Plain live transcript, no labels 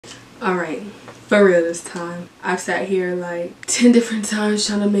Alright, for real this time. I've sat here like 10 different times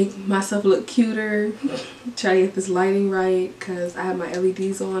trying to make myself look cuter. Try to get this lighting right because I have my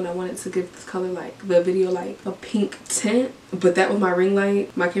LEDs on. I wanted to give this color, like the video, like a pink tint. But that was my ring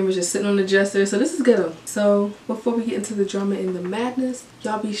light. My camera's just sitting on the dresser. So this is good. So before we get into the drama and the madness,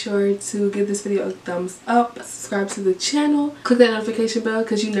 y'all be sure to give this video a thumbs up. Subscribe to the channel. Click that notification bell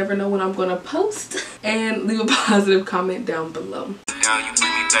because you never know when I'm going to post. And leave a positive comment down below. Now you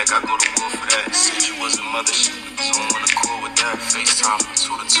bring me back, I go to war for that. Said you wasn't mothership, so I'm on the cool with that. FaceTime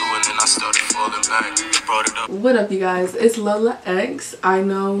 2 to 2 and then I started falling back. Brought it up. What up, you guys? It's Lola X. I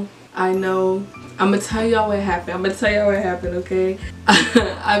know. I'm gonna tell y'all what happened. Okay?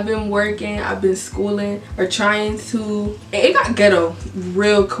 I've been working, I've been schooling, or trying to. It got ghetto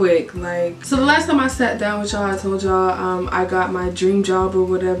real quick. Like, so the last time I sat down with y'all, I told y'all I got my dream job or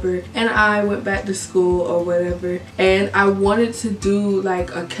whatever, and I went back to school or whatever, and I wanted to do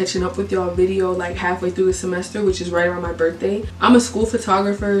like a catching up with y'all video like halfway through the semester, which is right around my birthday. I'm a school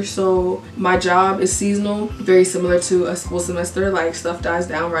photographer, so my job is seasonal, very similar to a school semester. Like, stuff dies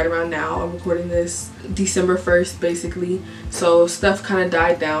down right around now. I'm recording this December 1st basically, so stuff kind of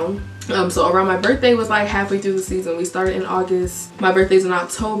died down. So around my birthday was like halfway through the season. We started in August, my birthday's in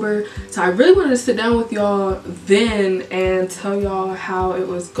October, so I really wanted to sit down with y'all then and tell y'all how it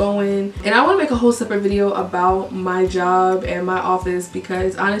was going. And I want to make a whole separate video about my job and my office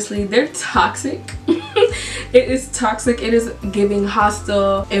because honestly they're toxic. It is toxic. It is giving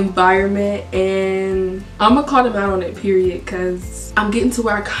hostile environment, and I'm gonna call them out on it, period, because I'm getting to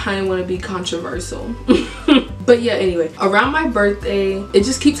where I kind of want to be controversial. But yeah, anyway, around my birthday, it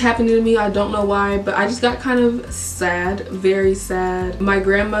just keeps happening to me. I don't know why, but I just got kind of sad, very sad. My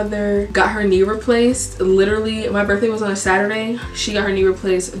grandmother got her knee replaced. Literally, my birthday was on a Saturday. She got her knee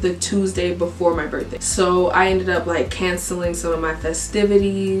replaced the Tuesday before my birthday. So I ended up like canceling some of my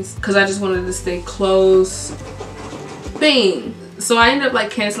festivities because I just wanted to stay close. Bang! So I ended up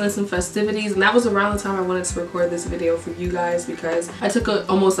like canceling some festivities, and that was around the time I wanted to record this video for you guys because I took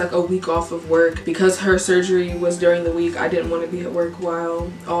almost like a week off of work because her surgery was during the week. I didn't want to be at work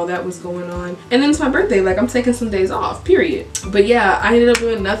while all that was going on. And then it's my birthday, like I'm taking some days off, period. But yeah, I ended up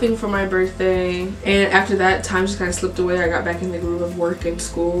doing nothing for my birthday, and after that time just kind of slipped away. I got back in the groove of work and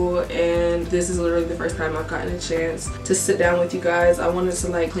school, and this is literally the first time I've gotten a chance to sit down with you guys. I wanted to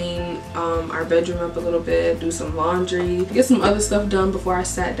like clean our bedroom up a little bit, do some laundry, get some other stuff done before I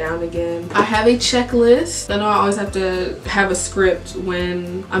sat down again. I have a checklist. I know I always have to have a script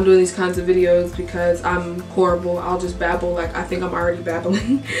when I'm doing these kinds of videos because I'm horrible. I'll just babble like I think I'm already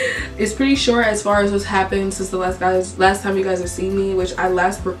babbling. It's pretty short as far as what's happened since the last time you guys have seen me, which I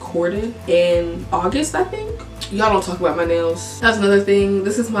last recorded in August, I think. Y'all don't talk about my nails. That's another thing.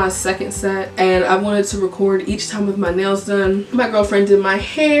 This is my second set, and I wanted to record each time with my nails done. My girlfriend did my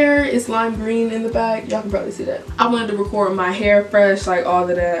hair. It's lime green in the back. Y'all can probably see that. I wanted to record my hair fresh, like all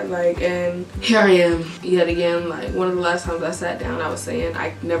of that, like, and here I am yet again. Like, one of the last times I sat down, I was saying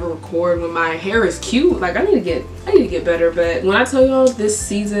I never record when my hair is cute. Like, I need to get better. But when I tell y'all, this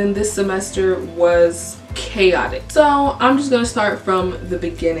semester was chaotic. So I'm just gonna start from the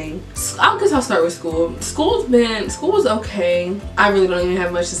beginning. I guess I'll start with school. School was okay. I really don't even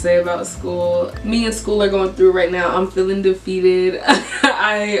have much to say about school. Me and school are going through right now. I'm feeling defeated.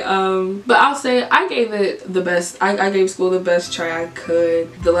 But I'll say I gave it the best. I gave school the best try I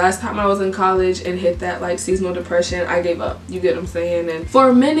could. The last time I was in college and hit that like seasonal depression, I gave up. You get what I'm saying? And for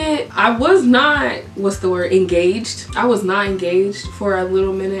a minute, I was not, what's the word, engaged. I was not engaged for a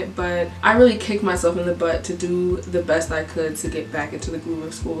little minute, but I really kicked myself in the butt to do the best I could to get back into the groove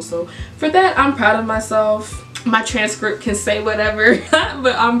of school. So for that, I'm proud of myself. My transcript can say whatever,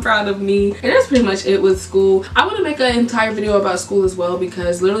 but I'm proud of me. And that's pretty much it with school. I want to make an entire video about school as well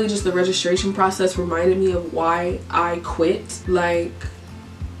because literally just the registration process reminded me of why I quit. Like,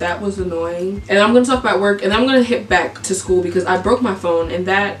 that was annoying. And I'm gonna talk about work, and I'm gonna hit back to school because I broke my phone and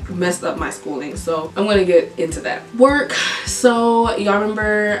that messed up my schooling. So I'm gonna get into that. Work. So y'all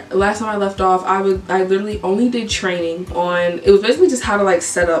remember last time I left off, I literally only did training on, it was basically just how to like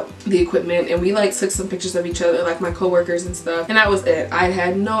set up the equipment, and we like took some pictures of each other, like my coworkers and stuff, and that was it. I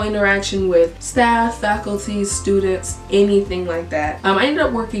had no interaction with staff, faculty, students, anything like that. I ended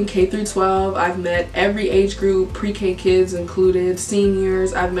up working K through 12. I've met every age group, pre-K kids included,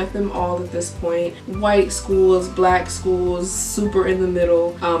 seniors. I've I've met them all at this point. White schools, black schools, super in the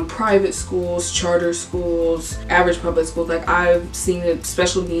middle, private schools, charter schools, average public schools. Like I've seen it,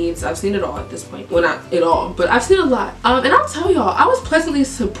 special needs, I've seen it all at this point. Well, not it all, but I've seen a lot. And I'll tell y'all, I was pleasantly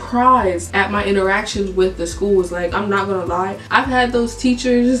surprised at my interactions with the schools. Like, I'm not gonna lie, I've had those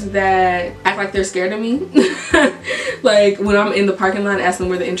teachers that act like they're scared of me. Like when I'm in the parking lot asking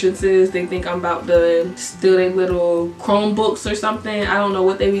where the entrance is, they think I'm about to steal their little Chromebooks or something. I don't know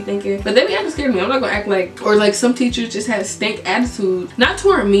what they be thinking, but they be acting scared of me. I'm not gonna act like, or like some teachers just had stink attitude, not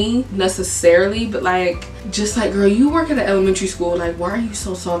toward me necessarily, but like just like, girl, you work at an elementary school, like why are you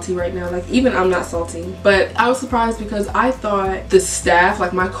so salty right now? Like even I'm not salty, but I was surprised because I thought the staff,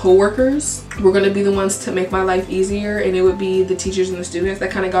 like my coworkers, were gonna be the ones to make my life easier, and it would be the teachers and the students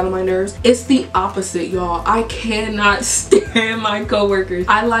that kind of got on my nerves. It's the opposite, y'all. I cannot stand my coworkers.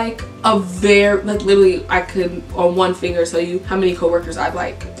 I like a very, like literally I could on one finger tell you how many coworkers I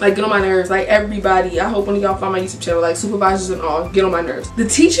like get on my nerves. Like everybody, I hope one of y'all find my YouTube channel, like supervisors and all, get on my nerves. The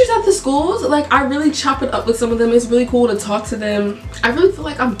teachers at the schools, like I really chop it up with some of them. It's really cool to talk to them. I really feel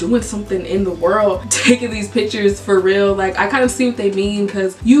like I'm doing something in the world taking these pictures for real. Like I kind of see what they mean,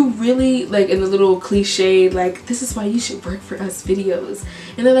 because you really, like in the little cliche, like this is why you should work for us videos,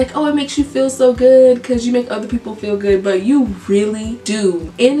 and they're like, oh, it makes you feel so good because you make other people feel good, but you really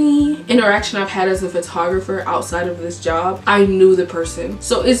do. Any interaction I've had as a photographer outside of this job, I knew the person,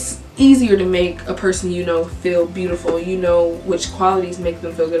 so it's easier to make a person you know feel beautiful. You know which qualities make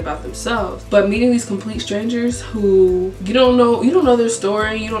them feel good about themselves. But meeting these complete strangers who you don't know their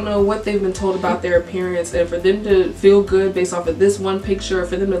story, you don't know what they've been told about their appearance, and for them to feel good based off of this one picture, or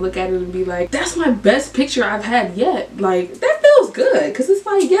for them to look at it and be like, that's my best picture I've had yet, like that feels good, because it's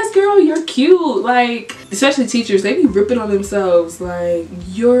like, yes girl, you're cute. Like especially teachers, they be ripping on themselves like,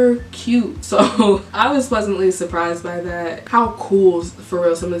 you're cute. So I was pleasantly surprised by that, how cool for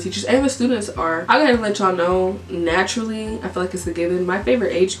real some of the teachers and the students are. I gotta let y'all know, naturally I feel like it's a given, my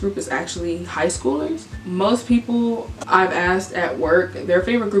favorite age group is actually high schoolers. Most people I've asked at work, their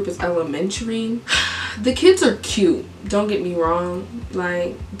favorite group is elementary. The kids are cute, don't get me wrong,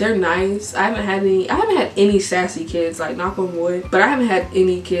 like they're nice. I haven't had any sassy kids, like knock on wood, but I haven't had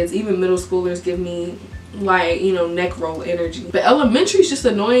any kids, even middle schoolers, give me like, you know, neck roll energy. But elementary is just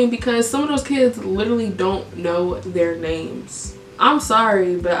annoying because some of those kids literally don't know their names. I'm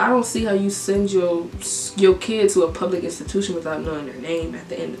sorry, but I don't see how you send your kid to a public institution without knowing their name at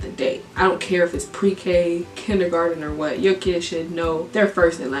the end of the day. I don't care if it's pre-K, kindergarten, or what. Your kid should know their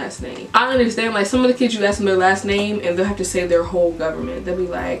first and last name. I understand, like some of the kids, you ask them their last name and they'll have to say their whole government. They'll be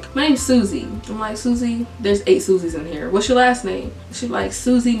like, my name's Susie. I'm like, Susie, there's 8 Susies in here. What's your last name? She's like,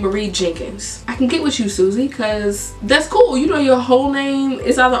 Susie Marie Jenkins. I can get with you, Susie, because that's cool. You know your whole name.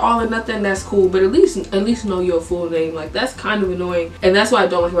 It's either all or nothing, that's cool. But at least know your full name. Like that's kind of annoying. And that's what I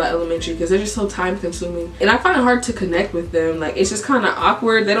don't like about elementary, because they're just so time consuming, and I find it hard to connect with them. Like it's just kind of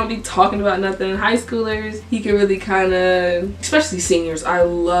awkward. They don't be talking about nothing. High schoolers, you can really kind of, especially seniors, I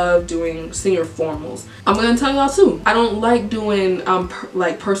love doing senior formals. I'm gonna tell y'all too, I don't like doing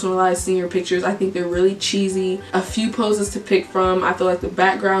like personalized senior pictures. I think they're really cheesy. A few poses to pick from. I feel like the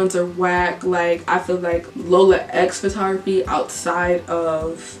backgrounds are whack. Like I feel like Lola X photography outside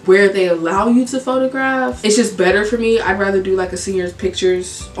of where they allow you to photograph, it's just better for me. I'd rather do like a senior's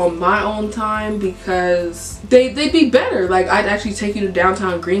pictures on my own time, because they'd be better. Like I'd actually take you to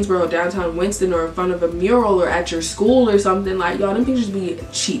downtown Greensboro, downtown Winston, or in front of a mural, or at your school or something. Like y'all, them pictures be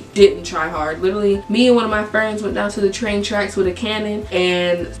cheap. Didn't try hard. Literally, me and one of my friends went down to the train tracks with a Canon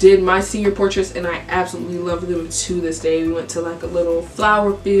and did my senior portraits, and I absolutely love them to this day. We went to like a little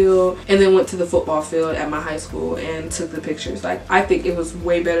flower field and then went to the football field at my high school and took the pictures. Like I think it was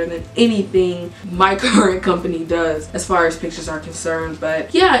way better than anything my current company does as far as pictures are concerned.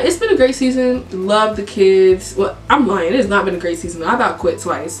 But yeah, it's been a great season. Love the kids. Well, I'm lying, it has not been a great season. I about quit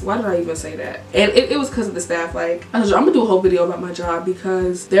twice. Why did I even say that? And it was because of the staff. Like I'm gonna do a whole video about my job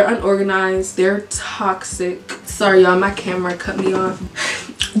because they're unorganized, they're toxic. Sorry y'all, my camera cut me off.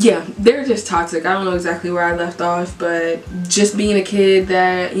 Yeah, they're just toxic. I don't know exactly where I left off, but just being a kid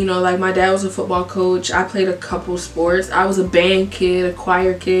that, you know, like my dad was a football coach. I played a couple sports. I was a band kid, a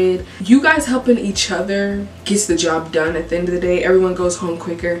choir kid. You guys helping each other gets the job done. At the end of the day, everyone goes home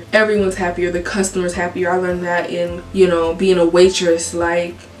quicker. Everyone's happier. The customer's happier. I learned that in, you know, being a waitress.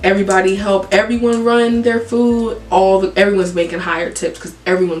 Like everybody help everyone run their food. Everyone's making higher tips because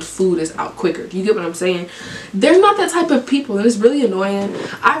everyone's food is out quicker. You get what I'm saying? They're not that type of people, and it's really annoying.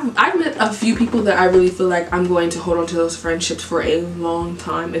 I've met a few people that I really feel like I'm going to hold on to those friendships for a long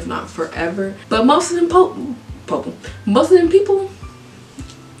time, if not forever. But most of them people,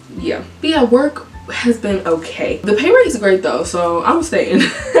 yeah. But yeah, work has been okay. The pay rate is great though, so I'm staying.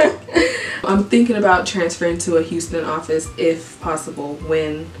 I'm thinking about transferring to a Houston office if possible,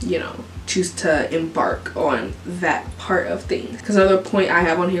 when, you know, choose to embark on that part of things. Because another point I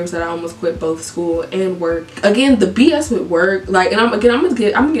have on here was that I almost quit both school and work. Again, the BS with work, like, and I'm gonna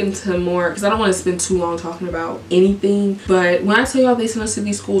get into more because I don't want to spend too long talking about anything. But when I tell y'all they send us to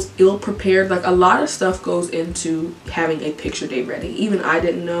these schools ill prepared, like a lot of stuff goes into having a picture day ready. Even I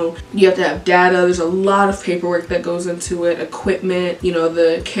didn't know. You have to have data. There's a lot of paperwork that goes into it, equipment, you know,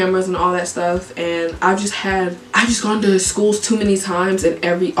 the cameras and all that stuff. And I've just gone to schools too many times,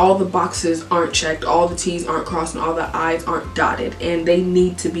 and all the boxes aren't checked, all the T's aren't crossed, and all the I's aren't dotted, and they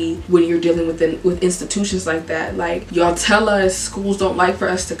need to be when you're dealing with institutions like that. Like, y'all tell us schools don't like for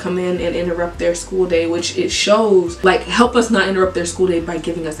us to come in and interrupt their school day, which it shows. Like, help us not interrupt their school day by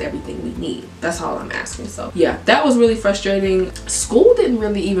giving us everything we need. That's all I'm asking. So yeah, that was really frustrating. School didn't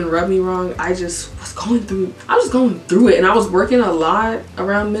really even rub me wrong. I just was going through it, and I was working a lot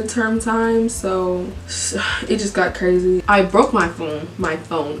around midterm time, so it just got crazy. I broke my phone.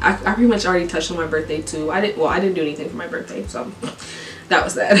 I pretty much already touched on my birthday too. I didn't do anything for my birthday, so that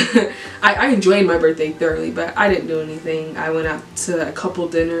was that. I enjoyed my birthday thoroughly, but I didn't do anything. I went out to a couple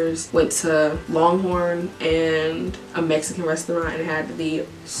dinners, went to Longhorn and a Mexican restaurant, and had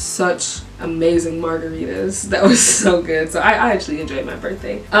such amazing margaritas. That was so good. So I actually enjoyed my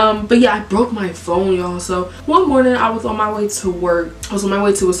birthday. But yeah, I broke my phone, y'all. So one morning I was on my way to work. I was on my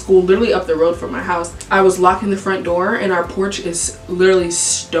way to a school literally up the road from my house. I was locking the front door, and our porch is literally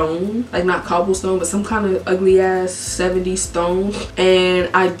stone, like not cobblestone, but some kind of ugly ass 70s stone. And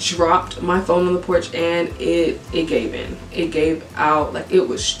I dropped my phone on the porch, and it gave in. It gave out. Like, it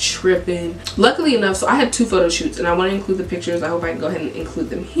was tripping. Luckily enough, so I had 2 photo shoots, and I want to include the pictures. I hope I can go ahead and include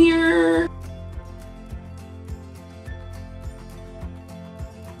them here.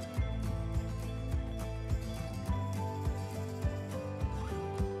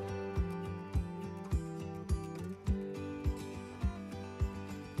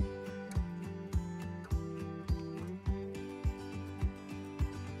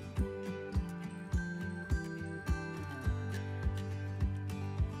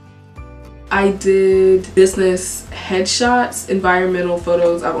 I did business headshots, environmental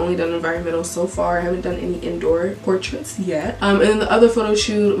photos. I've only done environmental so far. I haven't done any indoor portraits yet. And then the other photo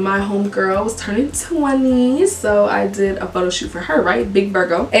shoot, my homegirl was turning 20, so I did a photo shoot for her, right? Big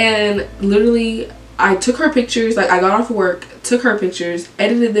Virgo. And literally, I took her pictures. Like, I got off work, took her pictures,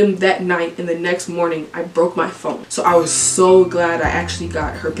 edited them that night, and the next morning I broke my phone. So I was so glad I actually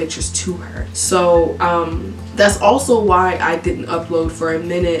got her pictures to her. So that's also why I didn't upload for a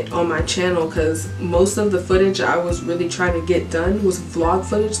minute on my channel, because most of the footage I was really trying to get done was vlog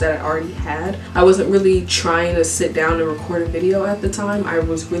footage that I already had. I wasn't really trying to sit down and record a video at the time. I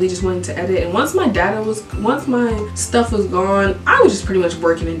was really just wanting to edit, and once my stuff was gone, I was just pretty much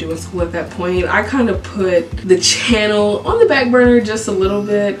working and doing school at that point. I kind of put the channel on the back burner just a little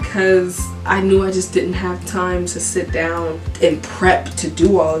bit because I knew I just didn't have time to sit down and prep to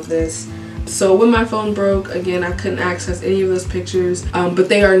do all of this. So when my phone broke, again, I couldn't access any of those pictures, but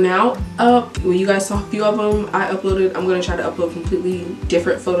they are now up. Well, you guys saw a few of them I uploaded. I'm going to try to upload completely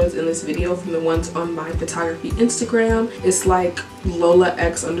different photos in this video from the ones on my photography Instagram. It's like Lola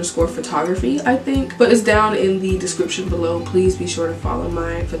X_photography, I think, but it's down in the description below. Please be sure to follow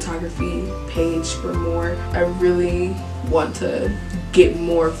my photography page for more. I really want to get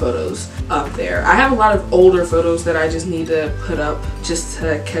more photos up there. I have a lot of older photos that I just need to put up just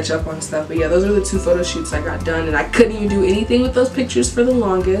to catch up on stuff. But yeah, those are the 2 photo shoots I got done, and I couldn't even do anything with those pictures for the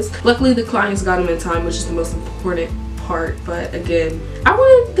longest. Luckily the clients got them in time, which is the most important part. But again, I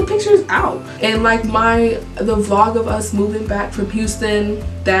wanted the pictures out, and like the vlog of us moving back from Houston,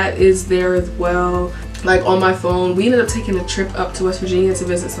 that is there as well. Like, on my phone, we ended up taking a trip up to West Virginia to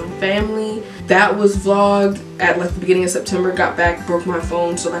visit some family. That was vlogged at like the beginning of September. Got back, broke my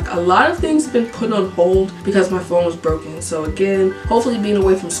phone. So like a lot of things have been put on hold because my phone was broken. So again, hopefully being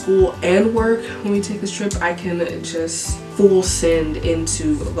away from school and work when we take this trip, I can just full send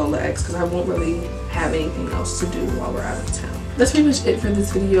into Lola X, because I won't really have anything else to do while we're out of town. That's pretty much it for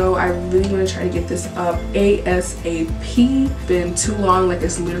this video. I really want to try to get this up ASAP. Been too long. Like,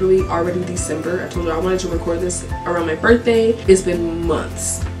 it's literally already December. I told you I wanted to record this around my birthday. It's been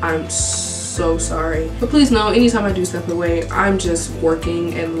months. I'm so sorry, but please know, anytime I do step away, I'm just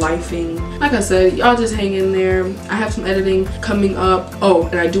working and lifing. Like I said, y'all just hang in there. I have some editing coming up. Oh,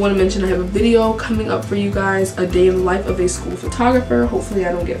 and I do want to mention I have a video coming up for you guys, a day in the life of a school photographer. Hopefully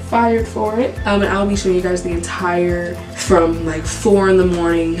I don't get fired for it. And I'll be showing you guys the entire, from like 4 in the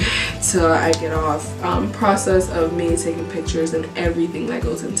morning till I get off. Process of me taking pictures and everything that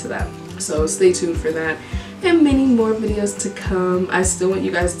goes into that. So stay tuned for that and many more videos to come. I still want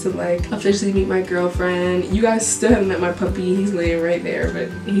you guys to like officially meet my girlfriend. You guys still haven't met my puppy. He's laying right there, but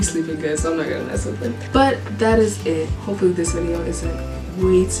he's sleeping good, so I'm not gonna mess with him. But that is it. Hopefully this video isn't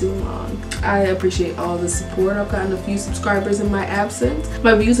way too long. I appreciate all the support. I've gotten a few subscribers in my absence.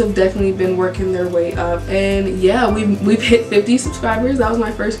 My views have definitely been working their way up, and yeah, we've hit 50 subscribers. That was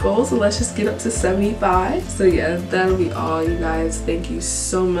my first goal, so let's just get up to 75. So yeah, that'll be all, you guys. Thank you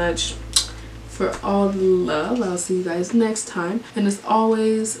so much for all the love. I'll see you guys next time, and as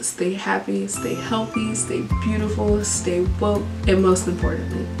always, stay happy, stay healthy, stay beautiful, stay woke, and most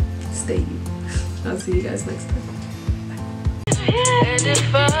importantly, stay you. I'll see you guys next time. And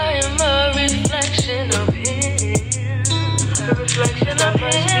if I am a reflection of him, a reflection of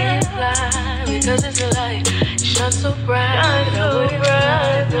him, fly, because it's a light, it shines so bright, so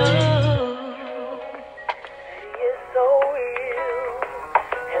bright. He is so real,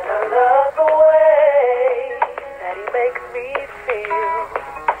 and I love the way that he makes me feel.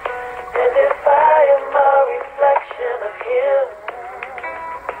 And if I am a reflection of him,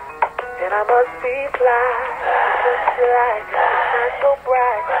 then I must be fly, just like, shine so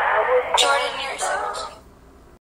bright. Jordan, you're so